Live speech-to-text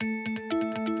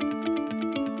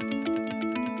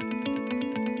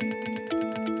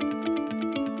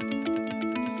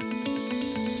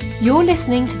You're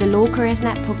listening to the Law Careers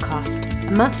Net podcast, a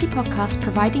monthly podcast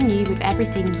providing you with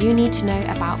everything you need to know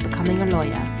about becoming a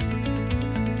lawyer.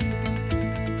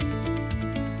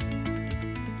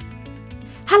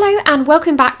 Hello and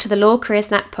welcome back to the Law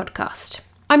Careers Net podcast.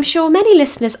 I'm sure many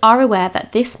listeners are aware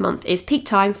that this month is peak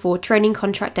time for training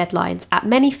contract deadlines at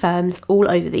many firms all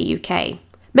over the UK.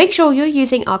 Make sure you're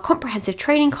using our comprehensive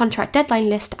training contract deadline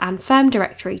list and firm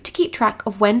directory to keep track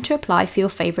of when to apply for your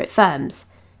favourite firms.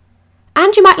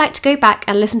 And you might like to go back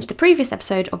and listen to the previous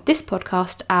episode of this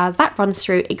podcast, as that runs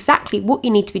through exactly what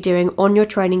you need to be doing on your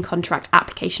training contract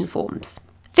application forms.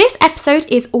 This episode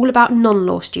is all about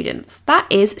non-law students, that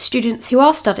is, students who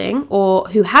are studying or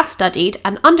who have studied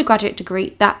an undergraduate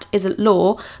degree that isn't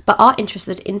law but are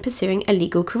interested in pursuing a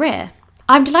legal career.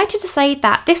 I'm delighted to say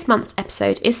that this month's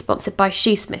episode is sponsored by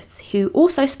Shoosmiths, who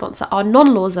also sponsor our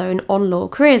non-law zone on Law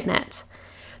Careers Net.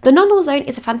 The non-law zone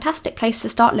is a fantastic place to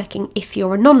start looking if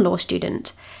you're a non-law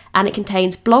student, and it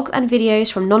contains blogs and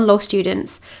videos from non-law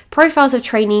students, profiles of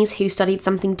trainees who studied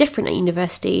something different at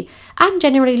university, and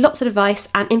generally lots of advice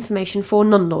and information for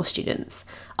non-law students.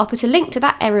 I'll put a link to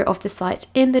that area of the site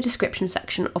in the description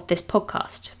section of this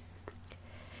podcast.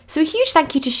 So a huge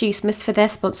thank you to Shoosmiths for their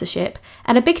sponsorship,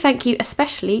 and a big thank you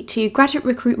especially to Graduate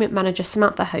Recruitment Manager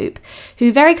Samantha Hope,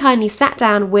 who very kindly sat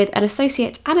down with an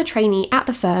associate and a trainee at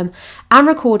the firm and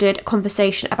recorded a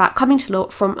conversation about coming to law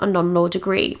from a non-law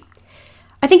degree.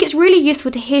 I think it's really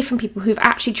useful to hear from people who've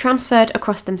actually transferred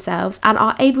across themselves and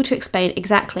are able to explain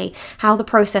exactly how the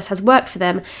process has worked for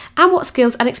them and what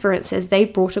skills and experiences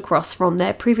they've brought across from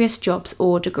their previous jobs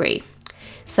or degree.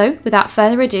 So, without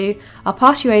further ado, I'll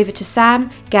pass you over to Sam,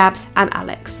 Gabs and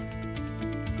Alex.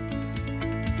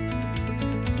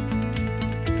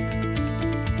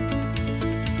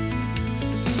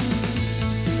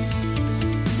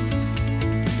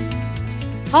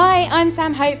 Hi, I'm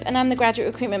Sam Hope and I'm the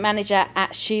Graduate Recruitment Manager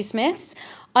at Shoosmiths.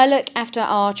 I look after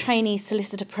our trainee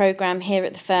solicitor programme here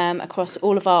at the firm across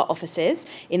all of our offices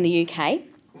in the UK.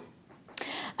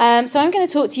 So I'm going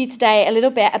to talk to you today a little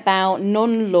bit about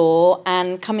non-law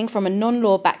and coming from a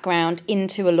non-law background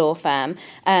into a law firm,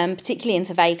 particularly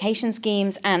into vacation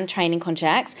schemes and training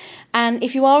contracts. And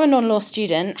if you are a non-law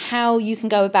student, how you can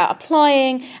go about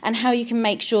applying and how you can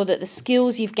make sure that the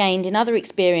skills you've gained in other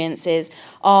experiences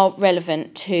are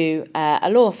relevant to a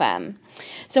law firm.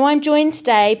 So I'm joined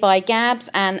today by Gabs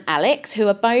and Alex, who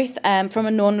are both from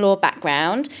a non-law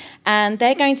background, and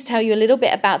they're going to tell you a little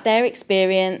bit about their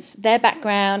experience, their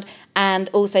background, and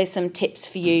also some tips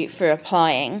for you for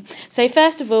applying. So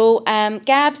first of all,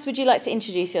 Gabs, would you like to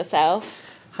introduce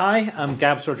yourself? Hi, I'm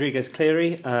Gabs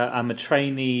Rodriguez-Cleary. I'm a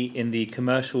trainee in the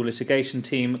commercial litigation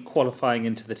team, qualifying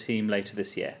into the team later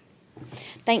this year.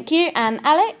 Thank you. And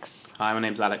Alex? Hi, my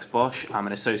name's Alex Bosch. I'm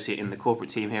an associate in the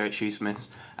corporate team here at Shoosmiths.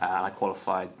 I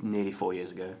qualified nearly 4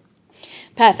 years ago.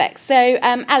 Perfect. So,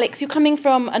 Alex, you're coming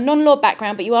from a non-law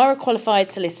background, but you are a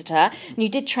qualified solicitor, and you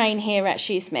did train here at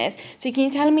Shoosmiths. So can you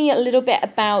tell me a little bit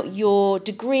about your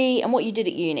degree and what you did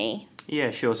at uni? Yeah,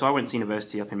 sure. So I went to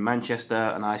university up in Manchester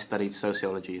and I studied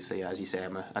sociology. So yeah, as you say,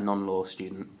 I'm a non-law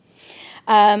student.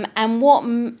 And what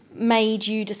made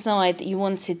you decide that you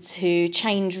wanted to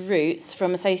change routes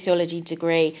from a sociology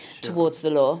degree towards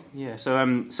the law? Yeah,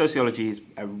 so sociology is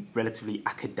a relatively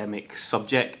academic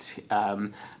subject,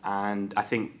 and I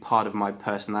think part of my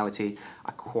personality,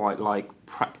 I quite like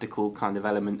practical kind of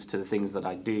elements to the things that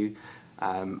I do,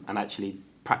 and actually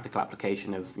practical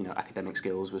application of academic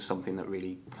skills was something that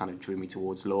really kind of drew me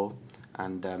towards law,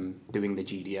 and doing the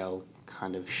GDL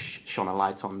kind of shone a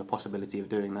light on the possibility of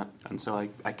doing that, and so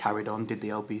I carried on, did the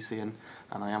LPC, and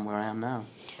I am where I am now.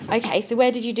 Okay, so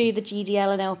where did you do the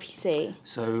GDL and LPC?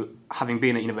 So having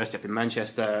been at university up in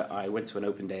Manchester, I went to an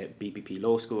open day at BPP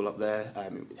Law School up there.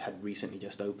 It had recently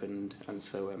just opened, and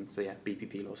so yeah,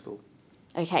 BPP Law School.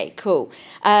 Okay, cool.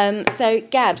 So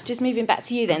Gabs, just moving back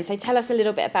to you then, so tell us a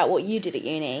little bit about what you did at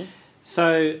uni.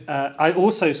 So I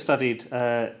also studied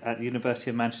at the University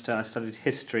of Manchester. I studied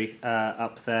history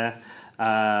up there,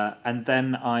 and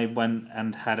then I went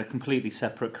and had a completely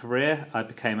separate career. I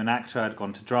became an actor. I'd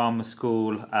gone to drama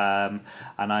school, and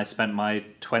I spent my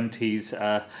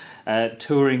 20s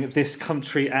touring this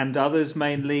country and others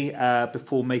mainly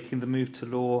before making the move to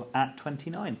law at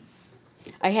 29.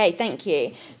 Okay, thank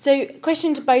you. So,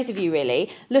 question to both of you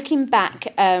really. Looking back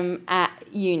at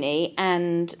uni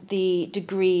and the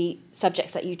degree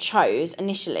subjects that you chose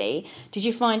initially, did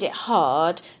you find it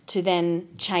hard to then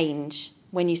change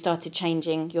when you started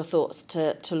changing your thoughts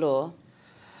to law?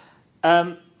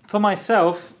 For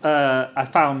myself, I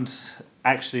found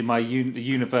actually my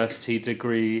university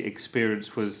degree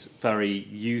experience was very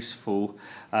useful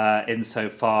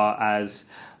insofar as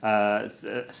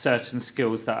certain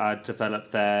skills that I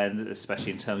developed there, and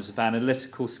especially in terms of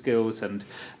analytical skills and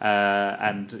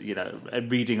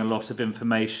reading a lot of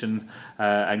information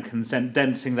and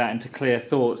condensing that into clear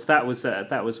thoughts. That was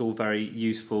all very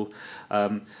useful.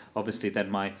 Obviously, then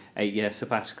my 8-year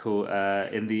sabbatical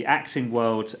in the acting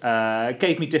world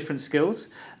gave me different skills,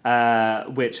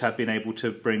 which I've been able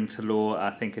to bring to law, I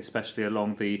think, especially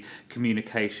along the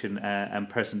communication and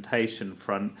presentation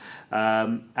front.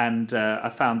 And I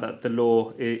found that the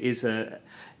law is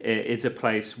a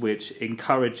place which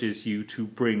encourages you to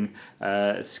bring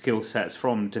skill sets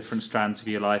from different strands of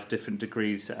your life, different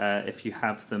degrees, if you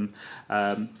have them.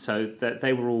 So that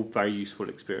they were all very useful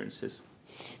experiences.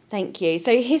 Thank you.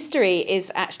 So history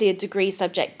is actually a degree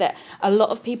subject that a lot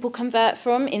of people convert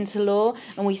from into law,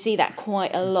 and we see that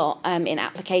quite a lot in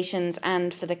applications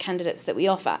and for the candidates that we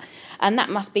offer. And that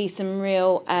must be some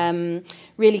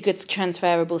really good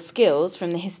transferable skills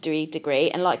from the history degree,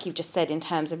 and like you've just said, in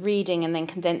terms of reading and then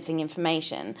condensing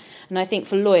information. And I think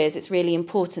for lawyers it's really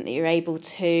important that you're able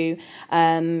to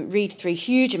read through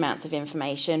huge amounts of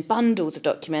information, bundles of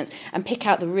documents, and pick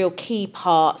out the real key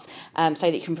parts so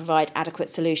that you can provide adequate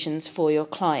solutions for your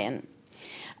client.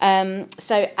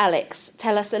 So Alex,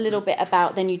 tell us a little bit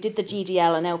about, then you did the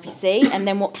GDL and LPC, and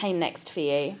then what came next for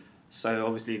you? So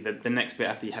obviously the next bit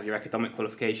after you have your academic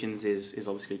qualifications is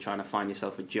obviously trying to find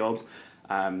yourself a job.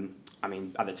 I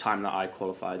mean, at the time that I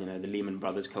qualified, the Lehman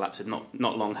Brothers collapse had not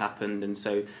long happened, and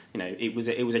so it was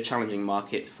a challenging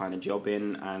market to find a job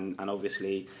in, and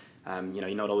obviously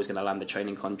you're not always going to land the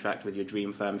training contract with your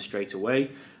dream firm straight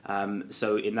away.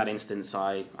 So in that instance,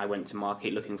 I went to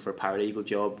market looking for a paralegal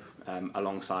job,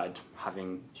 alongside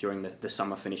having, during the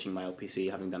summer, finishing my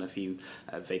LPC, having done a few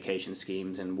vacation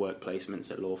schemes and work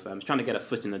placements at law firms, trying to get a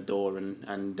foot in the door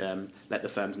and let the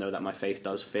firms know that my face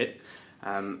does fit.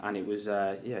 And it was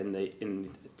in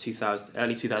 2000,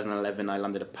 early 2011, I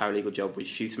landed a paralegal job with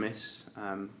Shoosmiths,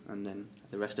 and then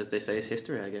the rest, as they say, is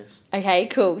history, I guess. Okay,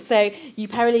 cool. So you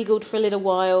paralegalled for a little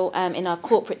while in our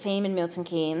corporate team in Milton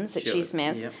Keynes at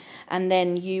Shoosmiths, yep. And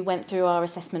then you went through our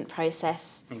assessment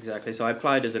process. Exactly. So I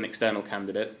applied as an external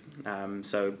candidate.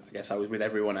 So I guess I was with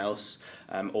everyone else,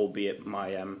 albeit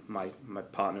my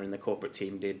partner in the corporate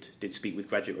team did speak with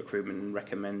graduate recruitment and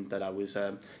recommend that I was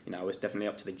definitely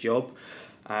up to the job.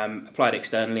 Applied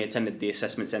externally, attended the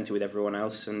assessment centre with everyone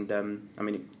else, and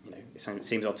it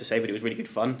seems odd to say, but it was really good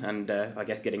fun, and I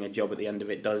guess getting a job at the end of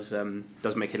it does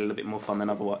make it a little bit more fun than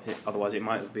otherwise it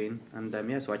might have been.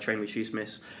 And so I trained with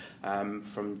Shoosmiths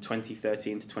from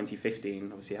 2013 to 2015.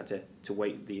 Obviously, I had to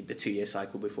wait the 2-year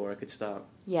cycle before I could start.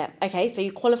 Yeah. Okay. So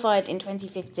you qualified in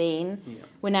 2015. Yeah.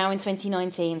 We're now in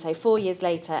 2019, so 4 years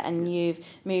later, and you've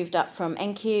moved up from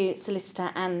NQ,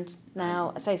 solicitor, and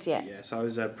now associate. Yeah. So I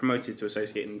was promoted to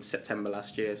associate in September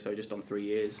last year, so just on 3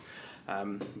 years.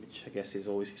 Which I guess it's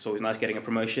always nice getting a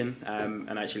promotion.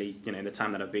 And actually, in the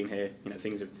time that I've been here,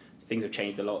 things have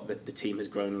changed a lot. The team has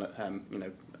grown,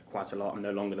 quite a lot. I'm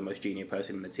no longer the most junior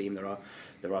person in the team.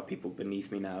 There are people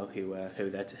beneath me now who are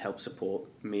there to help support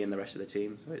me and the rest of the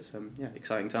team. So it's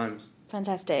exciting times.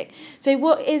 Fantastic. So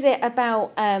what is it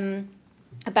about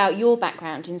your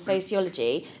background in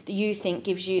sociology that you think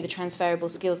gives you the transferable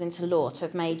skills into law to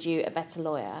have made you a better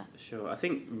lawyer? Sure. I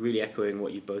think really echoing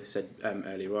what you both said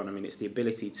earlier on, it's the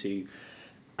ability to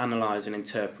analyse and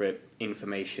interpret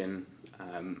information,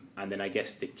 and then I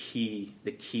guess the key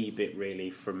bit really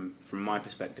from my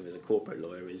perspective as a corporate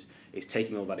lawyer is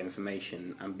taking all that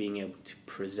information and being able to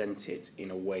present it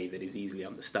in a way that is easily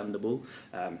understandable.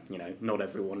 Not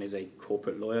everyone is a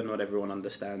corporate lawyer, not everyone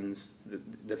understands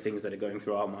the things that are going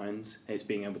through our minds. It's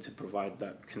being able to provide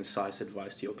that concise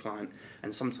advice to your client,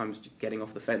 and sometimes getting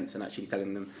off the fence and actually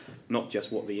telling them not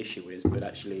just what the issue is, but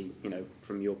actually,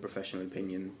 from your professional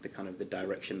opinion, the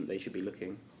direction that they should be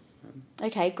looking.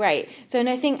 Okay, great. So, and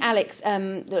I think, Alex, a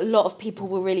lot of people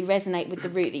will really resonate with the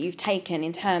route that you've taken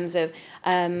in terms of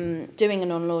doing a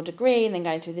non-law degree and then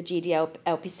going through the GDL,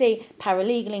 LPC,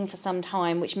 paralegaling for some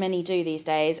time, which many do these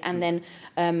days, and then,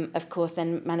 of course,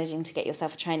 then managing to get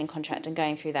yourself a training contract and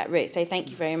going through that route. So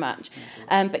thank you very much.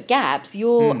 But Gabs,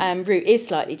 your route is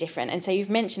slightly different. And so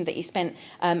you've mentioned that you spent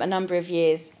a number of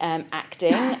years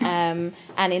acting and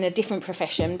in a different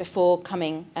profession before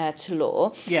coming to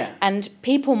law. Yeah. And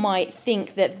people might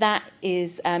think that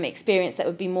is experience that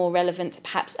would be more relevant to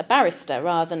perhaps a barrister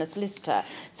rather than a solicitor.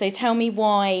 So tell me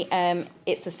why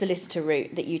it's the solicitor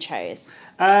route that you chose.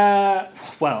 Well,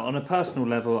 on a personal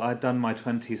level, I'd done my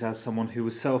 20s as someone who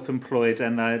was self-employed,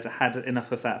 and I'd had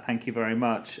enough of that, thank you very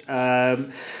much.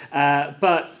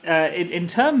 But in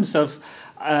terms of,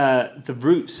 the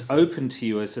routes open to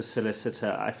you as a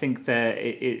solicitor, I think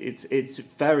it's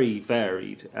very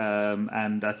varied,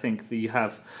 and I think that you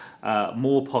have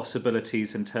more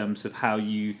possibilities in terms of how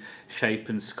you shape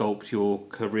and sculpt your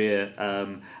career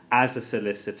as a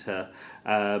solicitor,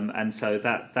 and so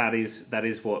that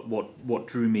is what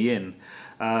drew me in.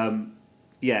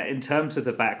 In terms of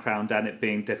the background and it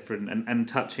being different, and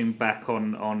touching back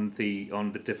on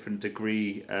the different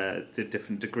degrees,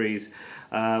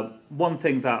 one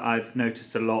thing that I've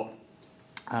noticed a lot,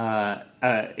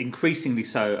 increasingly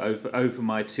so over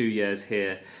my 2 years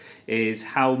here, is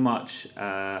how much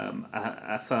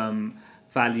a firm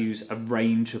values a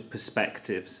range of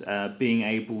perspectives, being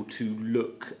able to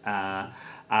look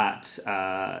at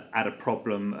a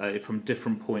problem from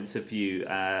different points of view,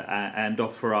 and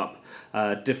offer up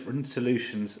different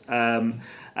solutions. And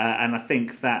I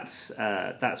think that's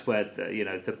where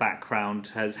the background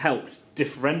has helped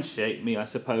differentiate me, I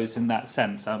suppose, in that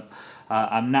sense.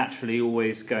 I'm naturally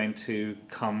always going to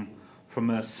come from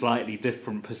a slightly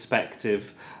different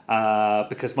perspective,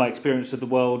 because my experience with the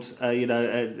world,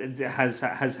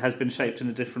 has been shaped in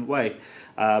a different way.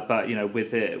 But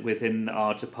within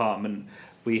our department,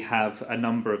 we have a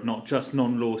number of not just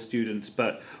non-law students,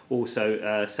 but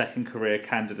also second career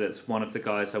candidates. One of the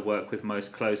guys I work with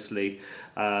most closely,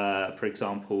 for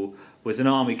example, was an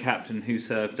army captain who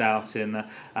served out in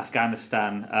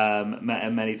Afghanistan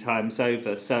many times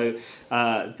over. So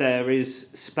there is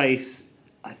space,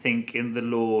 I think, in the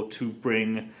law to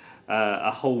bring a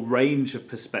whole range of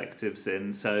perspectives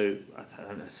in. So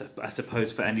I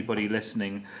suppose for anybody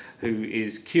listening who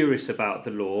is curious about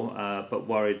the law, but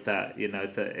worried that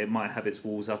that it might have its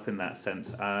walls up in that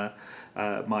sense,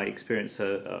 my experience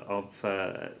of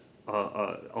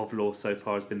law so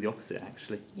far has been the opposite,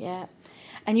 actually. Yeah.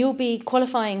 And you'll be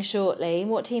qualifying shortly.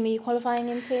 What team are you qualifying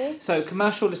into? So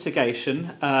commercial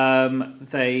litigation,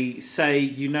 they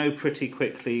say pretty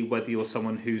quickly whether you're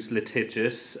someone who's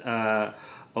litigious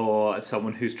or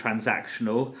someone who's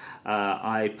transactional.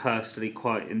 I personally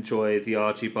quite enjoy the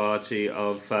argy-bargy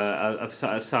of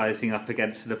sort of sizing up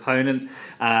against an opponent.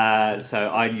 So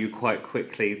I knew quite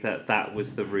quickly that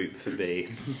was the route for me.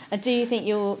 And do you think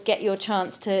you'll get your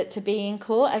chance to be in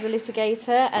court as a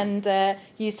litigator and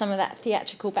use some of that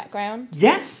theatrical background?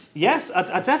 Yes,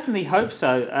 I definitely hope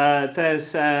so.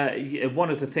 There's one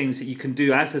of the things that you can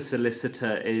do as a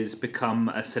solicitor is become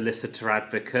a solicitor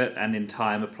advocate, and in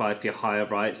time apply for your higher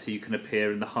rights, so you can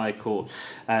appear in the High Court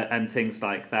and things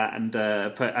like that. And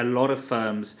for a lot of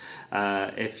firms,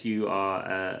 if you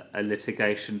are a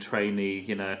litigation trainee,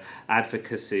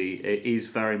 advocacy is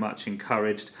very much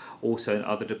encouraged. Also in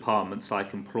other departments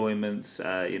like employments,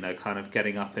 kind of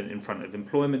getting up in front of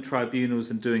employment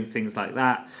tribunals and doing things like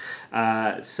that.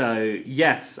 So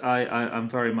yes, I'm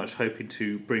very much hoping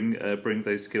to bring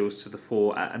those skills to the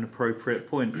fore at an appropriate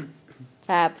point.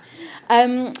 Fab.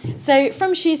 So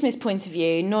from Shoosmiths' point of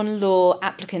view, non-law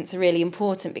applicants are really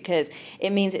important because it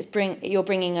means you're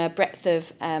bringing a breadth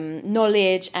of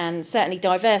knowledge and certainly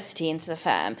diversity into the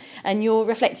firm, and you're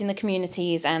reflecting the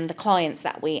communities and the clients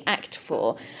that we act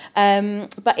for.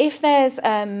 But if there's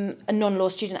a non-law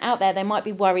student out there, they might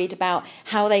be worried about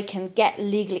how they can get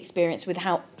legal experience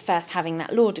without first having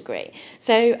that law degree.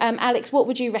 So Alex, what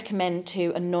would you recommend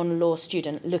to a non-law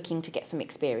student looking to get some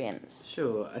experience?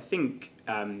 Sure. I think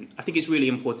it's really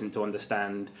important to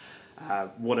understand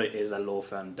what it is a law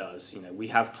firm does. We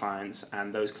have clients,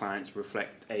 and those clients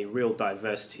reflect a real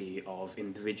diversity of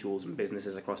individuals and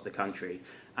businesses across the country.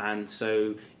 And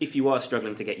so if you are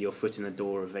struggling to get your foot in the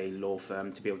door of a law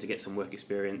firm to be able to get some work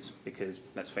experience, because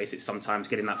let's face it, sometimes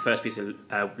getting that first piece of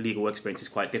legal work experience is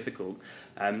quite difficult,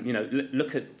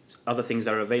 look at other things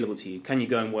that are available to you. Can you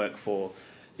go and work for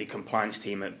the compliance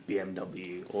team at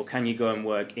BMW, or can you go and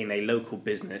work in a local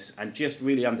business and just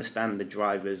really understand the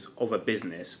drivers of a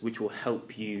business, which will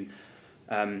help you,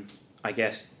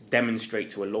 demonstrate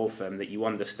to a law firm that you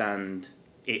understand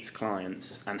its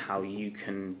clients and how you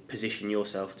can position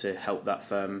yourself to help that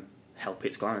firm help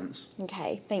its clients.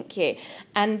 Okay, thank you.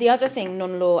 And the other thing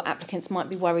non-law applicants might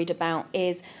be worried about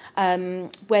is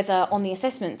whether on the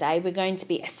assessment day we're going to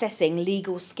be assessing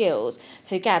legal skills.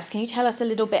 So Gabs, can you tell us a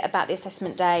little bit about the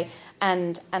assessment day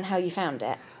and how you found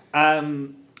it?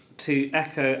 To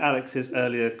echo Alex's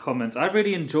earlier comments, I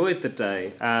really enjoyed the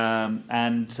day,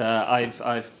 and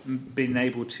I've been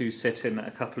able to sit in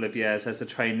a couple of years as a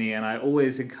trainee, and I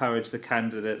always encourage the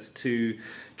candidates to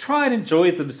try and enjoy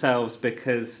themselves,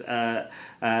 because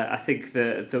I think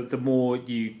the more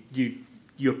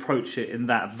you approach it in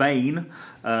that vein,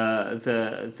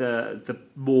 the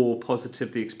more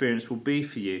positive the experience will be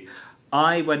for you.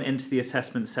 I went into the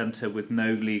assessment centre with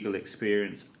no legal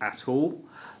experience at all.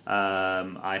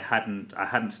 I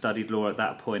hadn't studied law at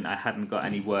that point. I hadn't got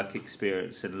any work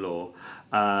experience in law.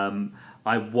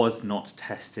 I was not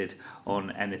tested on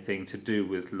anything to do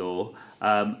with law.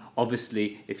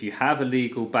 Obviously, if you have a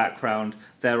legal background,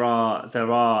 there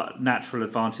are natural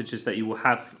advantages that you will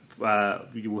have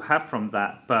from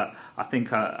that. But I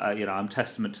think I'm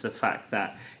testament to the fact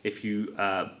that if you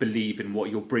believe in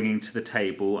what you're bringing to the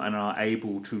table and are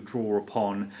able to draw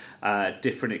upon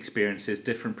different experiences,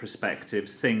 different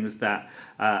perspectives, things that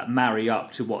marry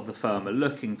up to what the firm are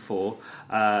looking for,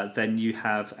 then you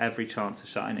have every chance of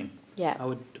shining. Yeah, I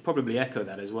would probably echo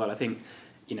that as well. I think,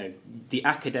 the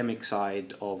academic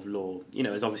side of law,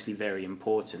 is obviously very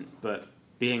important, but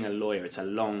being a lawyer, it's a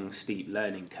long, steep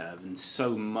learning curve, and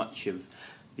so much of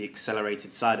the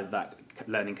accelerated side of that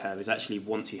learning curve is actually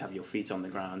once you have your feet on the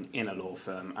ground in a law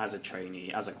firm as a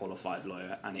trainee, as a qualified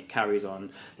lawyer, and it carries on.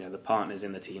 The partners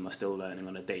in the team are still learning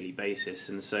on a daily basis,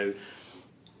 and so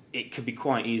it could be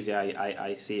quite easy,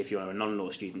 I see, if you're a non-law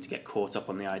student, to get caught up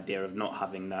on the idea of not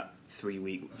having that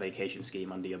 3-week vacation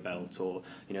scheme under your belt, or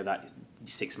that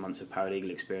 6 months of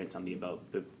paralegal experience under your belt.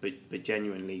 But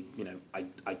genuinely,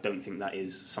 I don't think that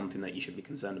is something that you should be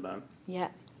concerned about. Yeah.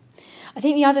 I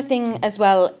think the other thing as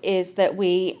well is that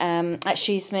we at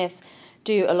Shoosmiths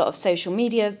do a lot of social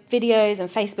media videos and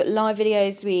Facebook Live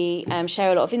videos. We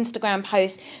share a lot of Instagram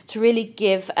posts to really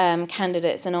give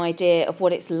candidates an idea of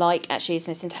what it's like at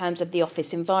Shoosmiths in terms of the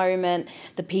office environment,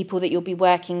 the people that you'll be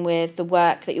working with, the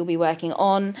work that you'll be working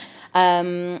on,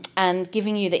 and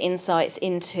giving you the insights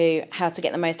into how to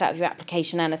get the most out of your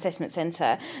application and assessment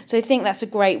centre. So I think that's a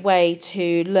great way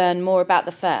to learn more about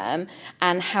the firm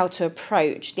and how to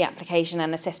approach the application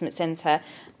and assessment centre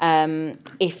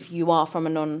if you are from a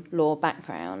non-law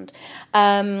background.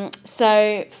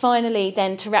 So finally,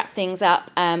 then, to wrap things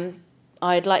up,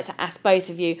 I'd like to ask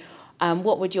both of you,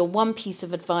 what would your one piece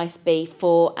of advice be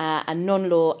for a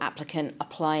non-law applicant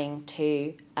applying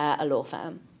to a law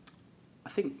firm? I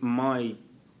think my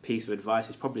piece of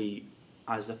advice is probably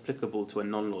as applicable to a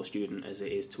non-law student as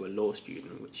it is to a law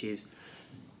student, which is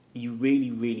you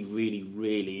really, really, really,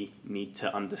 really need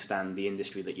to understand the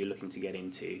industry that you're looking to get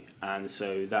into. And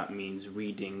so that means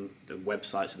reading the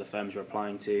websites of the firms you're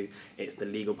applying to, it's the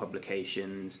legal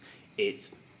publications,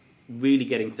 it's really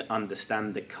getting to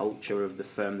understand the culture of the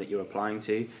firm that you're applying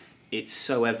to. It's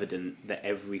so evident that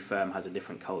every firm has a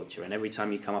different culture, and every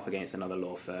time you come up against another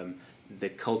law firm, the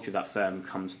culture of that firm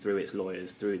comes through its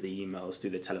lawyers, through the emails,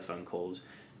 through the telephone calls.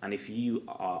 And if you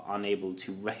are unable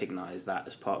to recognise that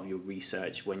as part of your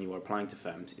research when you are applying to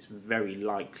firms, it's very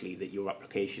likely that your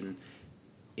application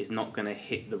is not going to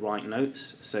hit the right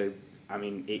notes. So, I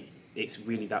mean, it's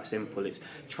really that simple. It's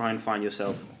try and find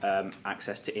yourself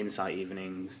access to insight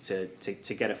evenings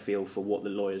to get a feel for what the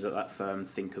lawyers at that firm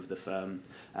think of the firm,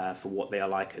 for what they are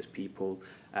like as people.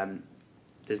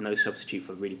 There's no substitute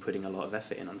for really putting a lot of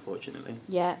effort in, unfortunately.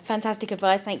 Yeah, fantastic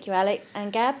advice. Thank you, Alex.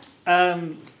 And Gabs?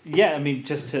 Yeah, I mean,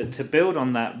 just to build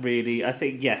on that, really, I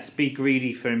think, yes, be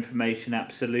greedy for information,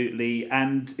 absolutely,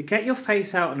 and get your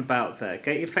face out and about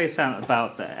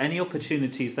there. Any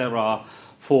opportunities there are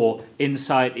for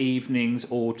insight evenings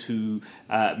or to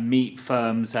meet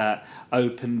firms at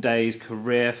open days,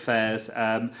 career fairs.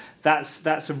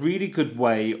 That's a really good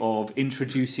way of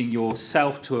introducing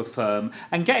yourself to a firm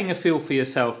and getting a feel for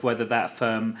yourself whether that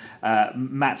firm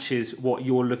matches what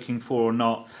you're looking for or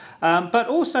not. But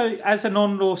also, as a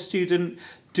non-law student,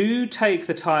 do take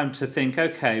the time to think,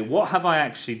 okay, what have I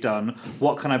actually done?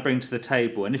 What can I bring to the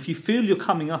table? And if you feel you're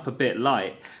coming up a bit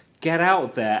light, get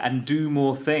out there and do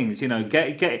more things.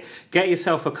 Get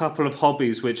yourself a couple of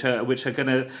hobbies which are going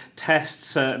to test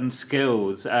certain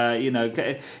skills.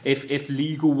 If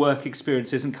legal work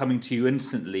experience isn't coming to you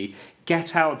instantly,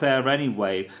 get out there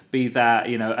anyway. Be that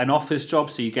an office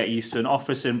job, so you get used to an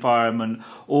office environment,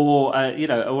 or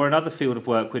another field of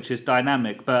work which is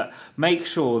dynamic. But make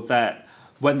sure that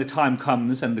when the time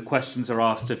comes and the questions are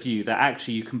asked of you, that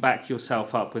actually you can back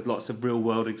yourself up with lots of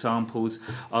real-world examples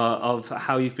of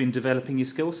how you've been developing your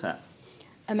skill set.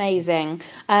 Amazing.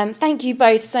 Thank you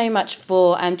both so much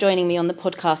for joining me on the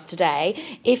podcast today.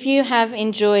 If you have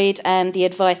enjoyed the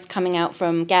advice coming out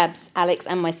from Gabs, Alex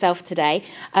and myself today,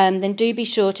 then do be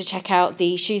sure to check out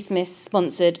the Shoosmiths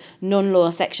sponsored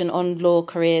non-law section on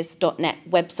lawcareers.net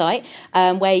website,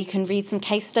 where you can read some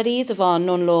case studies of our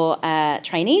non-law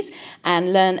trainees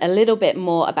and learn a little bit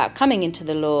more about coming into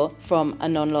the law from a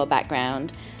non-law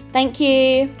background. Thank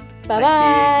you.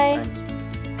 Bye-bye. Thank you.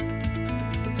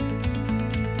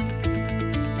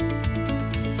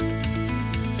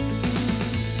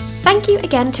 Thank you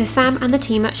again to Sam and the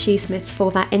team at Shoosmiths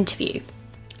for that interview.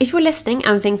 If you're listening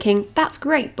and thinking, that's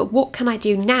great, but what can I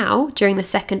do now during the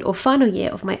second or final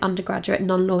year of my undergraduate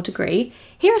non-law degree?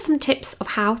 Here are some tips of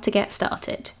how to get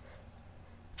started.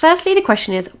 Firstly, the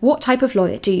question is, what type of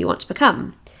lawyer do you want to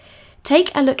become? Take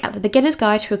a look at the Beginner's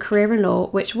Guide to a Career in Law,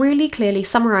 which really clearly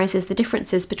summarises the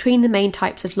differences between the main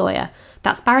types of lawyer,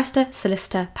 that's barrister,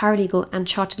 solicitor, paralegal and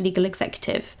chartered legal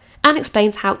executive, and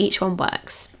explains how each one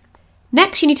works.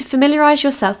 Next, you need to familiarise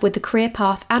yourself with the career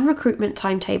path and recruitment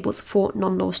timetables for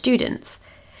non-law students.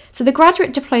 So the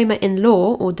Graduate Diploma in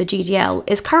Law, or the GDL,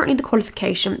 is currently the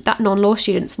qualification that non-law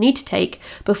students need to take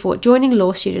before joining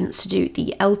law students to do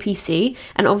the LPC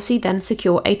and obviously then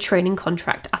secure a training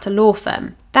contract at a law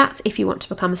firm. That's if you want to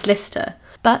become a solicitor.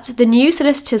 But the new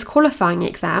Solicitors Qualifying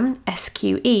Exam,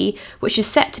 SQE, which is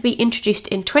set to be introduced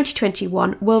in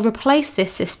 2021, will replace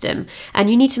this system, and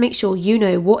you need to make sure you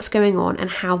know what's going on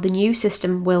and how the new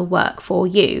system will work for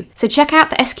you. So check out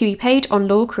the SQE page on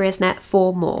Law Careers Net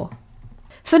for more.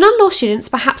 For non-law students,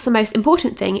 perhaps the most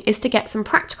important thing is to get some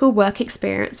practical work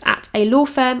experience at a law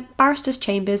firm, barristers'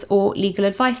 chambers or legal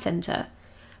advice centre.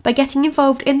 By getting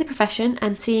involved in the profession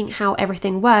and seeing how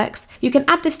everything works, you can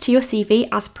add this to your CV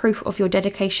as proof of your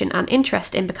dedication and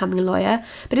interest in becoming a lawyer,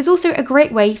 but it's also a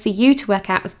great way for you to work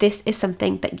out if this is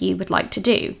something that you would like to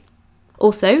do.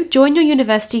 Also, join your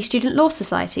university student law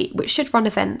society, which should run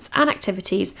events and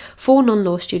activities for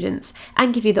non-law students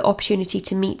and give you the opportunity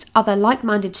to meet other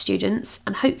like-minded students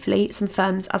and hopefully some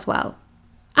firms as well.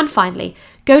 And finally,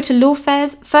 go to law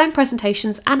fairs, firm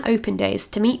presentations and open days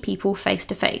to meet people face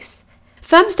to face.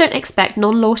 Firms don't expect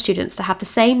non-law students to have the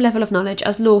same level of knowledge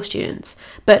as law students,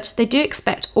 but they do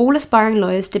expect all aspiring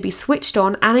lawyers to be switched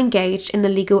on and engaged in the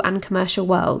legal and commercial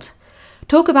world.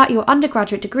 Talk about your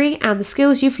undergraduate degree and the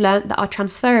skills you've learnt that are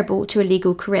transferable to a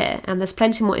legal career, and there's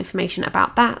plenty more information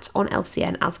about that on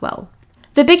LCN as well.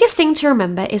 The biggest thing to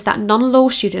remember is that non-law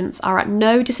students are at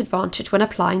no disadvantage when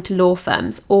applying to law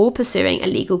firms or pursuing a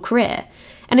legal career.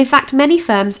 And in fact, many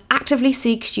firms actively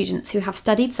seek students who have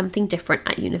studied something different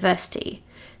at university.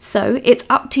 So it's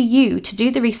up to you to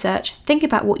do the research, think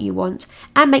about what you want,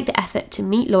 and make the effort to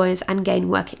meet lawyers and gain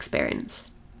work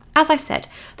experience. As I said,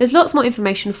 there's lots more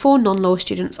information for non-law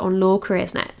students on Law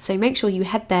Careers Net, so make sure you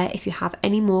head there if you have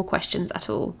any more questions at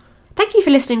all. Thank you for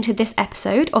listening to this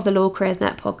episode of the Law Careers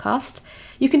Net podcast.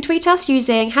 You can tweet us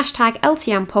using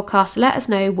 #LTMpodcast to let us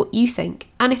know what you think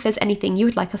and if there's anything you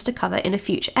would like us to cover in a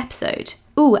future episode.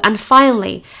 Ooh, and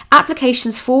finally,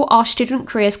 applications for our student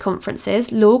careers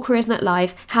conferences, Law Careers Net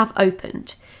Live, have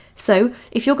opened. So,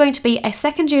 if you're going to be a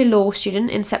second-year law student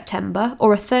in September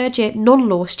or a third-year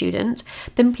non-law student,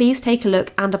 then please take a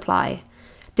look and apply.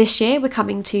 This year, we're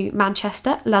coming to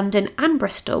Manchester, London and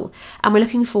Bristol, and we're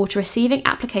looking forward to receiving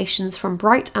applications from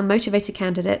bright and motivated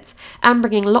candidates and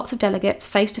bringing lots of delegates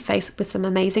face-to-face with some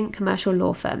amazing commercial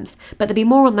law firms. But there'll be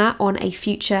more on that on a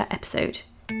future episode.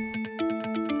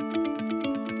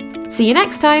 See you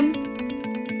next time!